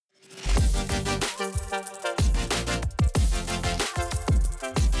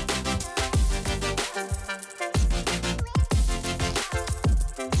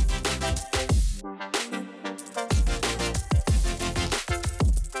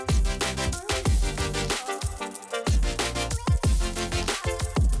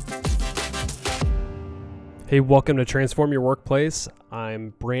Hey, welcome to Transform Your Workplace.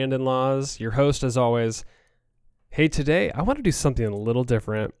 I'm Brandon Laws, your host as always. Hey, today I want to do something a little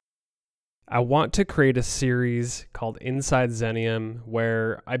different. I want to create a series called Inside Xenium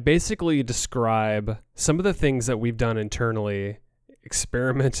where I basically describe some of the things that we've done internally,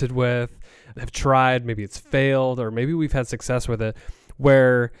 experimented with, have tried, maybe it's failed, or maybe we've had success with it,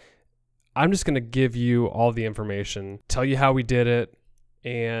 where I'm just going to give you all the information, tell you how we did it,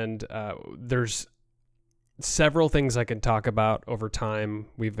 and there's several things I can talk about over time.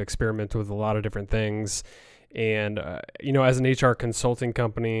 We've experimented with a lot of different things. And, as an HR consulting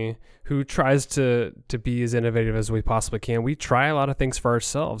company who tries to be as innovative as we possibly can, we try a lot of things for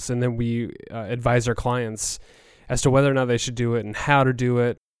ourselves. And then we advise our clients as to whether or not they should do it and how to do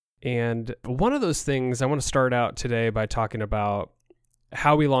it. And one of those things, I want to start out today by talking about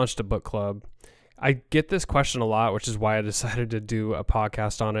how we launched a book club. I get this question a lot, which is why I decided to do a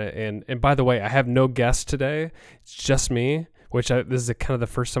podcast on it. And by the way, I have no guest today. It's just me, this is kind of the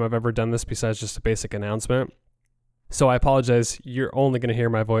first time I've ever done this besides just a basic announcement. So I apologize. You're only going to hear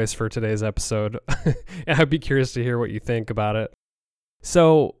my voice for today's episode. And I'd be curious to hear what you think about it.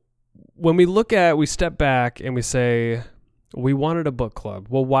 So when we step back and we say, we wanted a book club.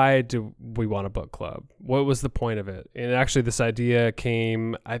 Well, why do we want a book club? What was the point of it? And actually this idea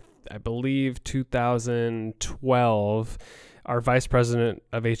came, I believe 2012, our vice president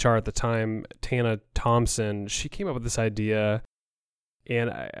of HR at the time, Tana Thompson, she came up with this idea, and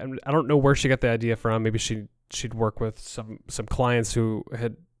I don't know where she got the idea from. Maybe she'd work with some clients who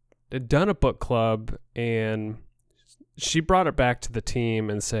had done a book club, and she brought it back to the team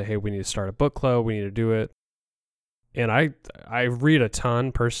and said, hey, we need to start a book club. We need to do it. And I read a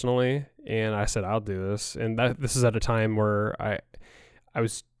ton personally, and I said, I'll do this. And this is at a time where I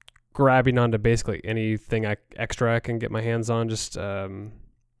was grabbing onto basically anything extra I can get my hands on just to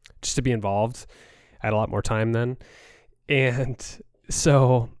be involved. I had a lot more time then. And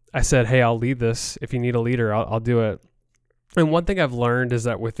so I said, hey, I'll lead this. If you need a leader, I'll do it. And one thing I've learned is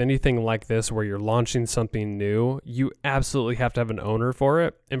that with anything like this where you're launching something new, you absolutely have to have an owner for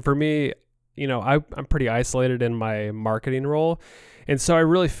it. And for me, I'm pretty isolated in my marketing role. And so I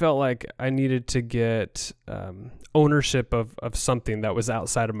really felt like I needed to get ownership of something that was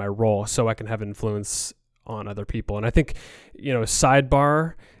outside of my role so I can have influence on other people. And I think,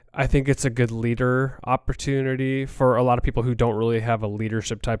 sidebar, I think it's a good leader opportunity for a lot of people who don't really have a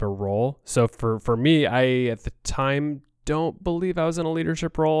leadership type of role. So for me, I, at the time, don't believe I was in a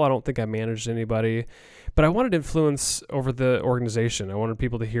leadership role. I don't think I managed anybody, but I wanted influence over the organization. I wanted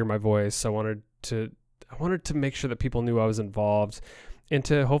people to hear my voice. I wanted to make sure that people knew I was involved and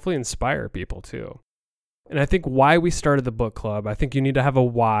to hopefully inspire people too. And I think why we started the book club, I think you need to have a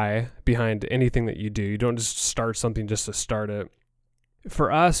why behind anything that you do. You don't just start something just to start it.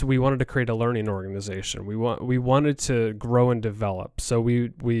 For us, we wanted to create a learning organization. We wanted to grow and develop. So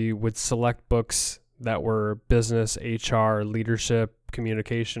we would select books that were business, HR, leadership,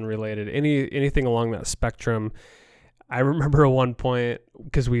 communication related, anything along that spectrum. I remember at one point,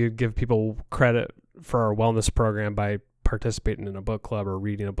 because we would give people credit for our wellness program by participating in a book club or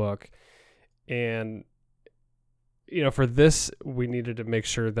reading a book. And, for this, we needed to make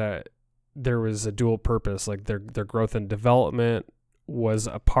sure that there was a dual purpose, like their growth and development was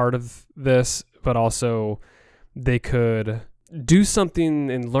a part of this, but also they could do something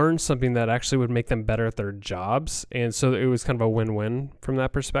and learn something that actually would make them better at their jobs. And so it was kind of a win-win from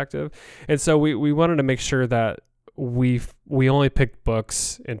that perspective. And so we wanted to make sure that we only picked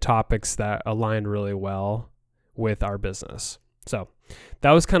books and topics that aligned really well with our business. So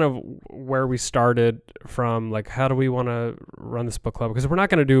that was kind of where we started from, like, how do we want to run this book club? Because we're not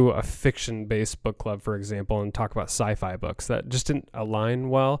going to do a fiction-based book club, for example, and talk about sci-fi books. That just didn't align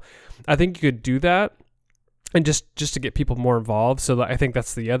well. I think you could do that, and just to get people more involved. So I think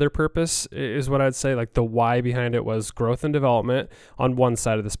that's the other purpose, is what I'd say. Like, the why behind it was growth and development on one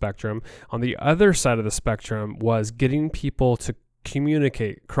side of the spectrum. On the other side of the spectrum was getting people to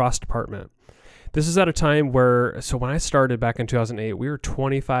communicate cross-department. This is at a time so when I started back in 2008, we were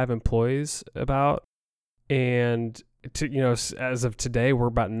 25 employees about. And as of today, we're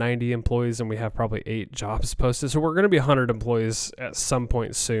about 90 employees and we have probably 8 jobs posted. So we're going to be 100 employees at some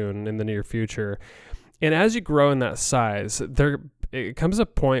point soon in the near future. And as you grow in that size, it comes a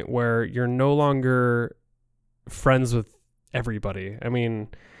point where you're no longer friends with everybody. I mean,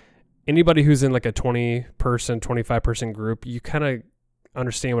 anybody who's in like a 20-person, 25-person group, you kind of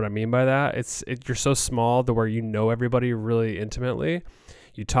understand what I mean by that. You're so small to where you know everybody really intimately.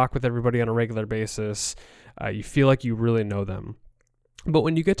 You talk with everybody on a regular basis. You feel like you really know them. But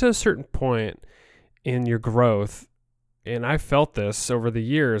when you get to a certain point in your growth, and I felt this over the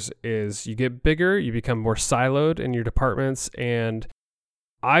years, is you get bigger, you become more siloed in your departments. And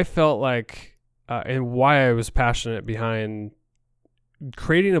I felt like, and why I was passionate behind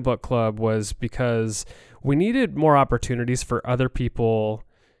creating a book club was because we needed more opportunities for other people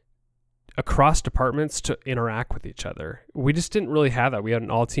across departments to interact with each other. We just didn't really have that. We had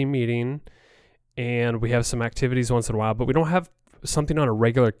an all-team meeting and we have some activities once in a while, but we don't have something on a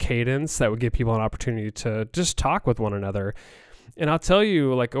regular cadence that would give people an opportunity to just talk with one another. And I'll tell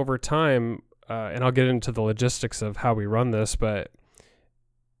you, like, over time, and I'll get into the logistics of how we run this, but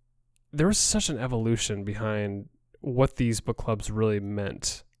there was such an evolution behind what these book clubs really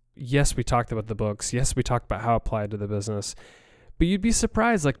meant. Yes, we talked about the books. Yes, we talked about how it applied to the business. But you'd be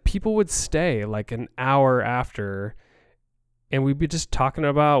surprised, like, people would stay like an hour after and we'd be just talking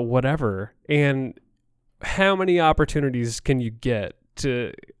about whatever. And how many opportunities can you get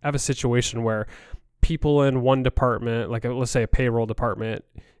to have a situation where people in one department, like let's say a payroll department,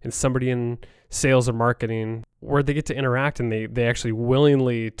 and somebody in sales or marketing, where they get to interact and they actually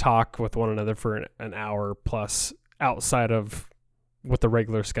willingly talk with one another for an hour plus outside of what the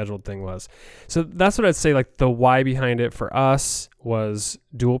regular scheduled thing was. So that's what I'd say, like, the why behind it for us was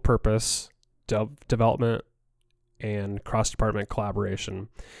dual purpose, development, and cross-department collaboration.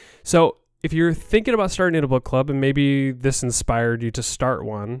 So if you're thinking about starting a book club, and maybe this inspired you to start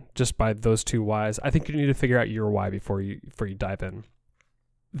one just by those two whys, I think you need to figure out your why before you dive in.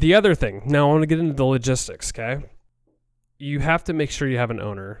 The other thing, now I want to get into the logistics, okay? You have to make sure you have an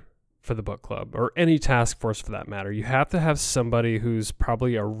owner for the book club, or any task force for that matter. You have to have somebody who's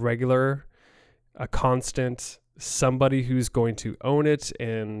probably a regular, a constant, somebody who's going to own it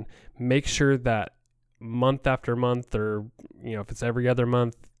and make sure that month after month, or if it's every other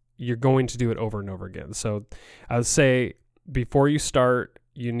month, you're going to do it over and over again. So I would say before you start,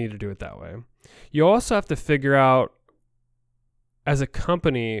 you need to do it that way. You also have to figure out, as a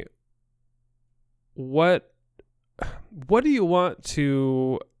company, what do you want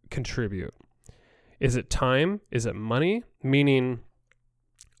to contribute? Is it time? Is it money? Meaning,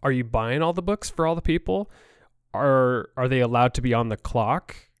 are you buying all the books for all the people? Are they allowed to be on the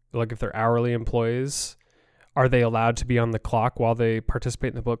clock? Like, if they're hourly employees, are they allowed to be on the clock while they participate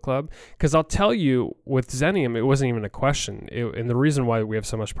in the book club? Because I'll tell you, with Xenium, it wasn't even a question. And the reason why we have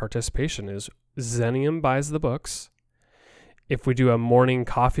so much participation is Xenium buys the books. If we do a morning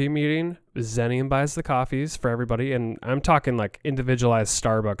coffee meeting, Xenium buys the coffees for everybody. And I'm talking like individualized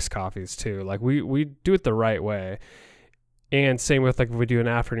Starbucks coffees too. Like, we do it the right way. And same with, like, if we do an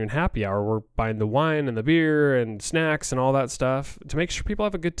afternoon happy hour, we're buying the wine and the beer and snacks and all that stuff to make sure people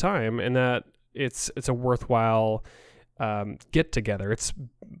have a good time and that it's a worthwhile get together. It's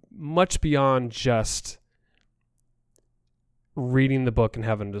much beyond just reading the book and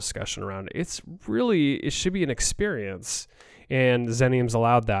having a discussion around it. It should be an experience, and Xenium's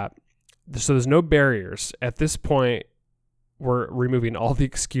allowed that. So there's no barriers. At this point, we're removing all the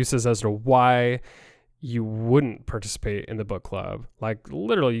excuses as to why you wouldn't participate in the book club. Like,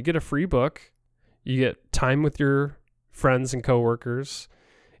 literally, you get a free book, you get time with your friends and coworkers,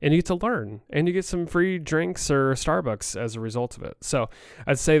 and you get to learn, and you get some free drinks or Starbucks as a result of it. So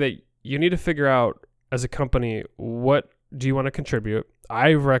I'd say that you need to figure out, as a company, what do you want to contribute?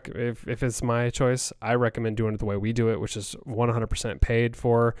 If it's my choice, I recommend doing it the way we do it, which is 100% paid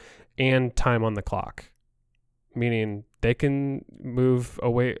for and time on the clock. Meaning they can move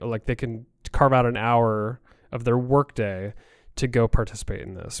away, like they can carve out an hour of their workday to go participate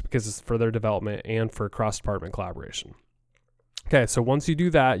in this because it's for their development and for cross-department collaboration. Okay, so once you do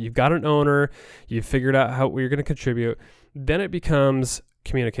that, you've got an owner, you've figured out how you're going to contribute, then it becomes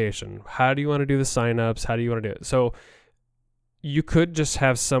communication. How do you want to do the signups? How do you want to do it? So you could just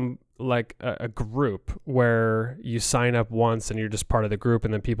have some, like a group where you sign up once and you're just part of the group,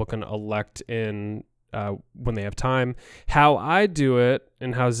 and then people can elect in when they have time. How I do it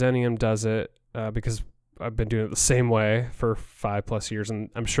and how Xenium does it, because I've been doing it the same way for 5+ years,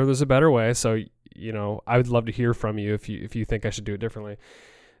 and I'm sure there's a better way. So, I would love to hear from you if you think I should do it differently.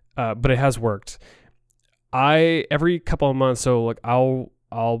 But it has worked. Every couple of months, so like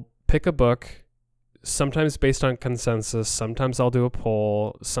I'll pick a book, sometimes based on consensus, sometimes I'll do a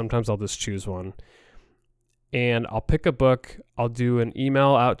poll, sometimes I'll just choose one. And I'll pick a book, I'll do an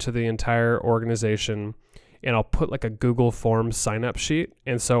email out to the entire organization, and I'll put like a Google Forms sign-up sheet.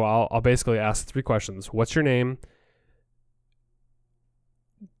 And so I'll basically ask 3 questions. What's your name?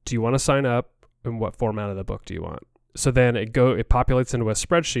 Do you want to sign up? And what format of the book do you want? So then it populates into a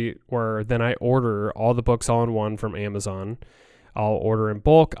spreadsheet where then I order all the books all in one from Amazon. I'll order in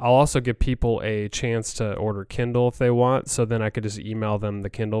bulk. I'll also give people a chance to order Kindle if they want. So then I could just email them the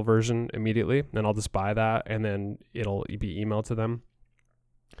Kindle version immediately. Then I'll just buy that and then it'll be emailed to them.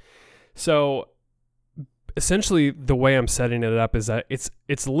 So essentially the way I'm setting it up is that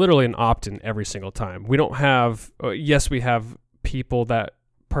it's literally an opt-in every single time. We don't have, yes, we have people that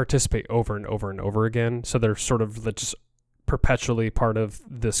participate over and over and over again. So they're sort of just perpetually part of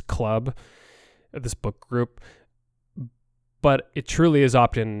this club, this book group. But it truly is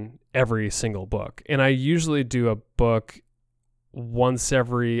opt-in every single book. And I usually do a book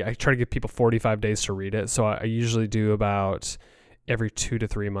I try to give people 45 days to read it. So I usually do about every 2 to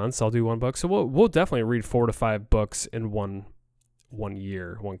 3 months, I'll do one book. So we'll definitely read 4 to 5 books in one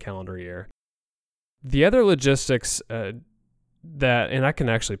calendar year. The other logistics and I can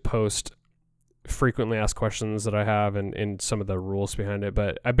actually post frequently asked questions that I have and some of the rules behind it.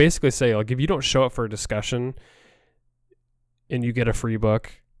 But I basically say, like, if you don't show up for a discussion and you get a free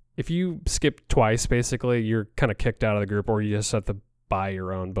book, if you skip twice, basically, you're kind of kicked out of the group, or you just have to buy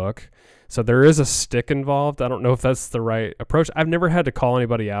your own book. So there is a stick involved. I don't know if that's the right approach. I've never had to call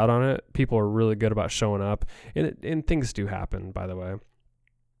anybody out on it. People are really good about showing up, and things do happen, by the way.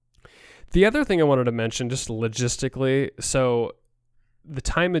 The other thing I wanted to mention, just logistically, so the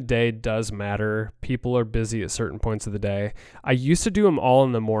time of day does matter. People are busy at certain points of the day. I used to do them all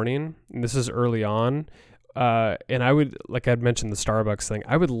in the morning, and this is early on. And I would, like I'd mentioned the Starbucks thing,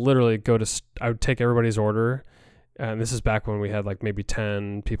 I would literally I would take everybody's order. And this is back when we had like maybe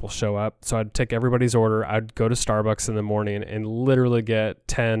 10 people show up. So I'd take everybody's order. I'd go to Starbucks in the morning and literally get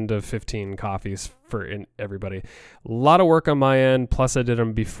 10 to 15 coffees for everybody. A lot of work on my end. Plus I did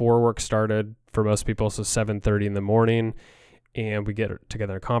them before work started for most people. So 7:30 in the morning, and we get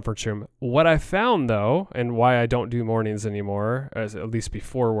together in a conference room. What I found though, and why I don't do mornings anymore, at least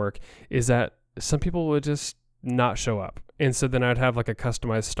before work, is that some people would just not show up. And so then I'd have like a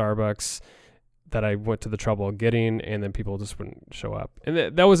customized Starbucks that I went to the trouble of getting, and then people just wouldn't show up.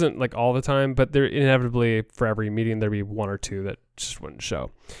 And that wasn't like all the time, but there inevitably for every meeting, there'd be one or two that just wouldn't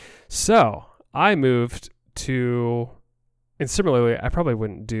show. So I moved to, and similarly, I probably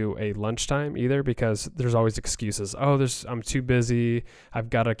wouldn't do a lunchtime either, because there's always excuses. Oh, I'm too busy. I've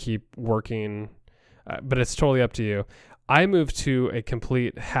got to keep working, but it's totally up to you. I moved to a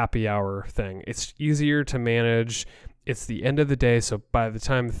complete happy hour thing. It's easier to manage. It's the end of the day, so by the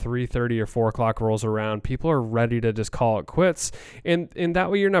time 3:30 or 4 o'clock rolls around, people are ready to just call it quits. And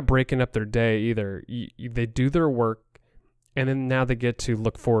that way you're not breaking up their day either. They do their work, and then now they get to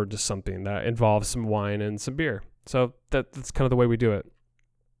look forward to something that involves some wine and some beer. So that's kind of the way we do it.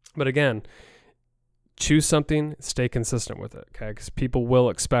 But again, choose something, stay consistent with it, okay? Because people will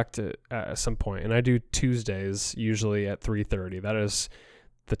expect it at some point. And I do Tuesdays usually at 3:30. That is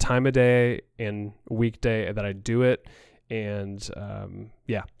the time of day and weekday that I do it. And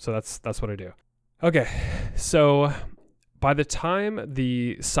so that's what I do. Okay, so by the time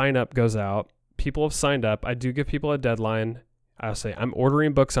the sign up goes out, people have signed up. I do give people a deadline. I'll say, I'm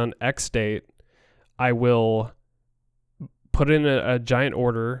ordering books on X date. I will put in a giant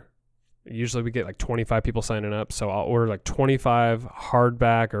order. Usually we get like 25 people signing up. So I'll order like 25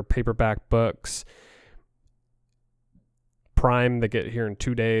 hardback or paperback books. Prime, they get here in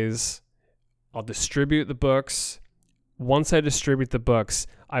 2 days. I'll distribute the books. Once I distribute the books,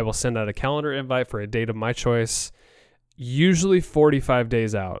 I will send out a calendar invite for a date of my choice, usually 45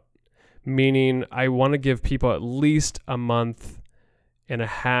 days out, meaning I want to give people at least a month and a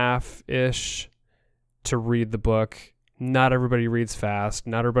half-ish to read the book. Not everybody reads fast.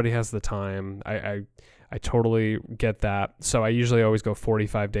 Not everybody has the time. I totally get that. So I usually always go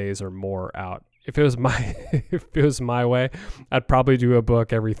 45 days or more out. If it was my way, I'd probably do a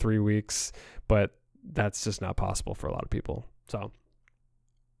book every 3 weeks, but that's just not possible for a lot of people. So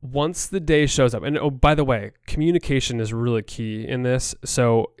once the day shows up, and oh, by the way, communication is really key in this.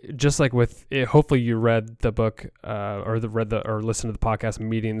 So just like with it, hopefully you read the book or listened to the podcast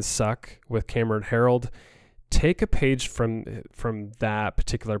Meetings Suck with Cameron Herold. Take a page from that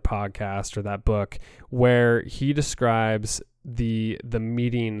particular podcast or that book where he describes the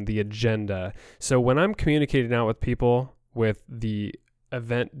meeting, the agenda. So when I'm communicating out with people with the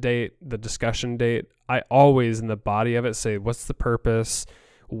event date, the discussion date, I always in the body of it say, what's the purpose?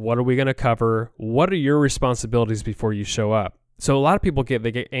 What are we going to cover? What are your responsibilities before you show up? So a lot of people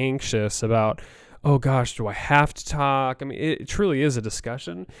get anxious about, oh gosh, do I have to talk? I mean, it truly is a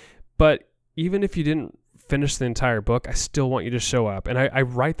discussion, but even if you didn't finish the entire book, I still want you to show up. And I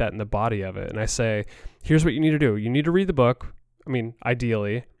write that in the body of it. And I say, here's what you need to do. You need to read the book. I mean,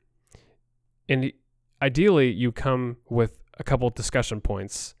 ideally. And ideally, you come with a couple of discussion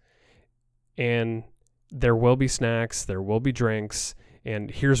points. And there will be snacks, there will be drinks,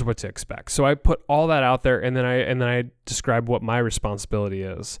 and here's what to expect. So I put all that out there, and then I describe what my responsibility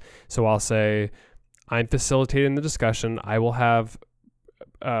is. So I'll say, I'm facilitating the discussion. I will have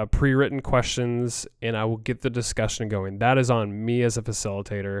pre-written questions, and I will get the discussion going. That is on me as a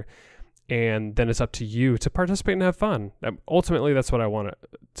facilitator, and then it's up to you to participate and have fun. Ultimately, that's what I want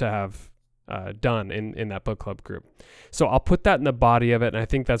to have done in that book club group. So I'll put that in the body of it, and I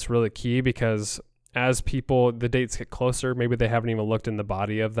think that's really key, because as the dates get closer, maybe they haven't even looked in the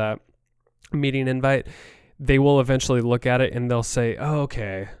body of that meeting invite, they will eventually look at it and they'll say, oh,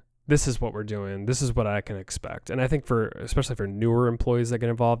 okay, this is what we're doing. This is what I can expect. And I think especially for newer employees that get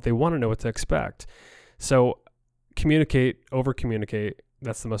involved, they want to know what to expect. So communicate, over communicate.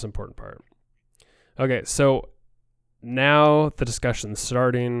 That's the most important part. Okay, so now the discussion's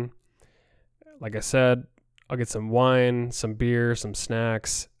starting. Like I said, I'll get some wine, some beer, some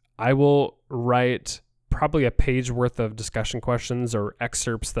snacks. I will write probably a page worth of discussion questions or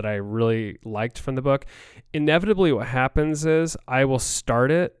excerpts that I really liked from the book. Inevitably, what happens is I will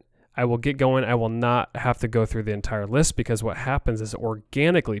start it. I will get going. I will not have to go through the entire list, because what happens is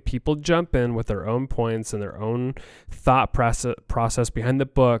organically people jump in with their own points and their own thought process behind the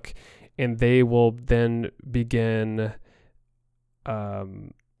book, and they will then begin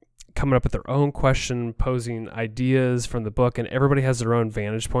coming up with their own question, posing ideas from the book, and everybody has their own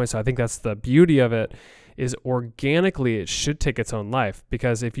vantage point. So I think that's the beauty of it, is organically it should take its own life.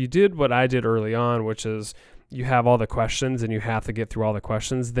 Because if you did what I did early on, which is you have all the questions and you have to get through all the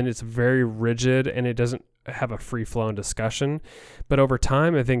questions, then it's very rigid and it doesn't have a free-flowing discussion. But over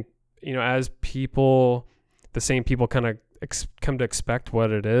time, I think, as the same people kind of come to expect what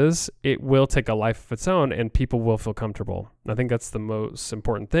it is, it will take a life of its own and people will feel comfortable. I think that's the most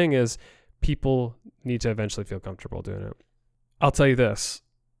important thing, is people need to eventually feel comfortable doing it. I'll tell you this,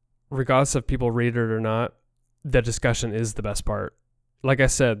 regardless of people read it or not, the discussion is the best part. Like I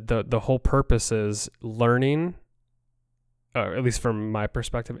said, the whole purpose is learning, at least from my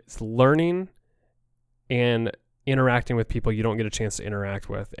perspective, it's learning and interacting with people you don't get a chance to interact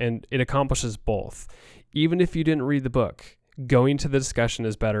with. And it accomplishes both. Even if you didn't read the book, going to the discussion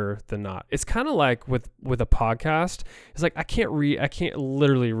is better than not. It's kind of like with a podcast. It's like I can't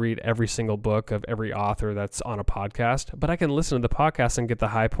literally read every single book of every author that's on a podcast, but I can listen to the podcast and get the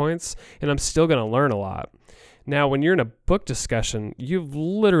high points, and I'm still going to learn a lot. Now, when you're in a book discussion, you've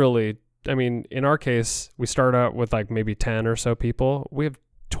literally, in our case, we start out with like maybe 10 or so people. We have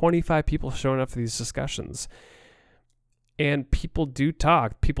 25 people showing up for these discussions. And people do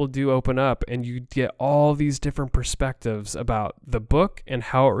talk, people do open up, and you get all these different perspectives about the book and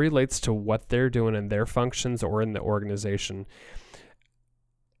how it relates to what they're doing in their functions or in the organization.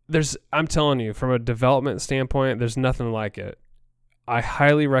 I'm telling you, from a development standpoint, there's nothing like it. I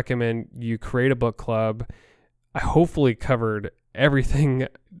highly recommend you create a book club. I hopefully covered everything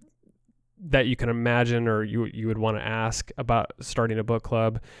that you can imagine or you would want to ask about starting a book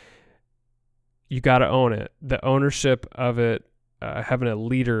club. You got to own it. The ownership of it, having a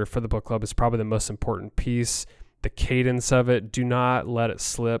leader for the book club is probably the most important piece. The cadence of it, do not let it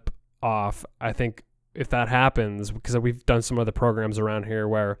slip off. I think if that happens, because we've done some other programs around here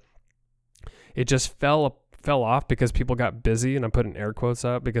where it just fell off because people got busy, and I'm putting air quotes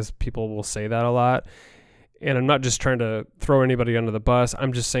up because people will say that a lot. And I'm not just trying to throw anybody under the bus.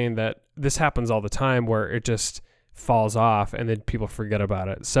 I'm just saying that this happens all the time where it just falls off and then people forget about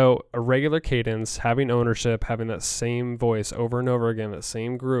it. So a regular cadence, having ownership, having that same voice over and over again, that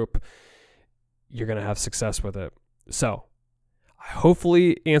same group, you're going to have success with it. So I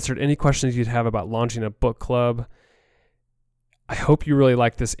hopefully answered any questions you'd have about launching a book club. I hope you really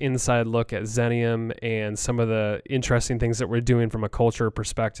like this inside look at Xenium and some of the interesting things that we're doing from a culture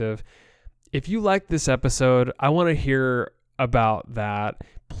perspective. If you like this episode, I want to hear about that.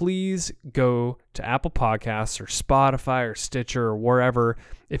 Please go to Apple Podcasts or Spotify or Stitcher or wherever.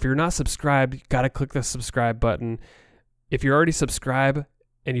 If you're not subscribed, you got to click the subscribe button. If you're already subscribed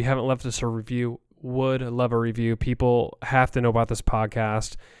and you haven't left us a review, would love a review. People have to know about this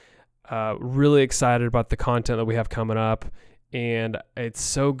podcast. Really excited about the content that we have coming up. And it's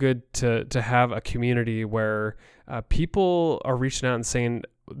so good to have a community where people are reaching out and saying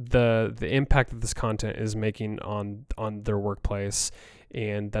the impact that this content is making on their workplace,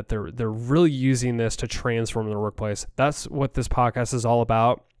 and that they're really using this to transform their workplace. That's what this podcast is all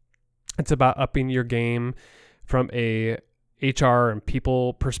about. It's about upping your game from a HR and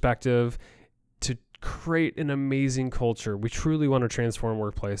people perspective to create an amazing culture. We truly want to transform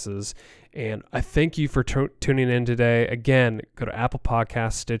workplaces. And I thank you for tuning in today. Again, go to Apple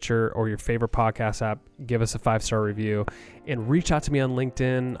Podcasts, Stitcher, or your favorite podcast app. Give us a 5-star review and reach out to me on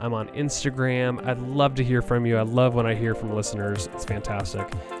LinkedIn. I'm on Instagram. I'd love to hear from you. I love when I hear from listeners. It's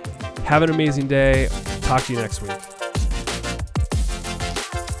fantastic. Have an amazing day. Talk to you next week.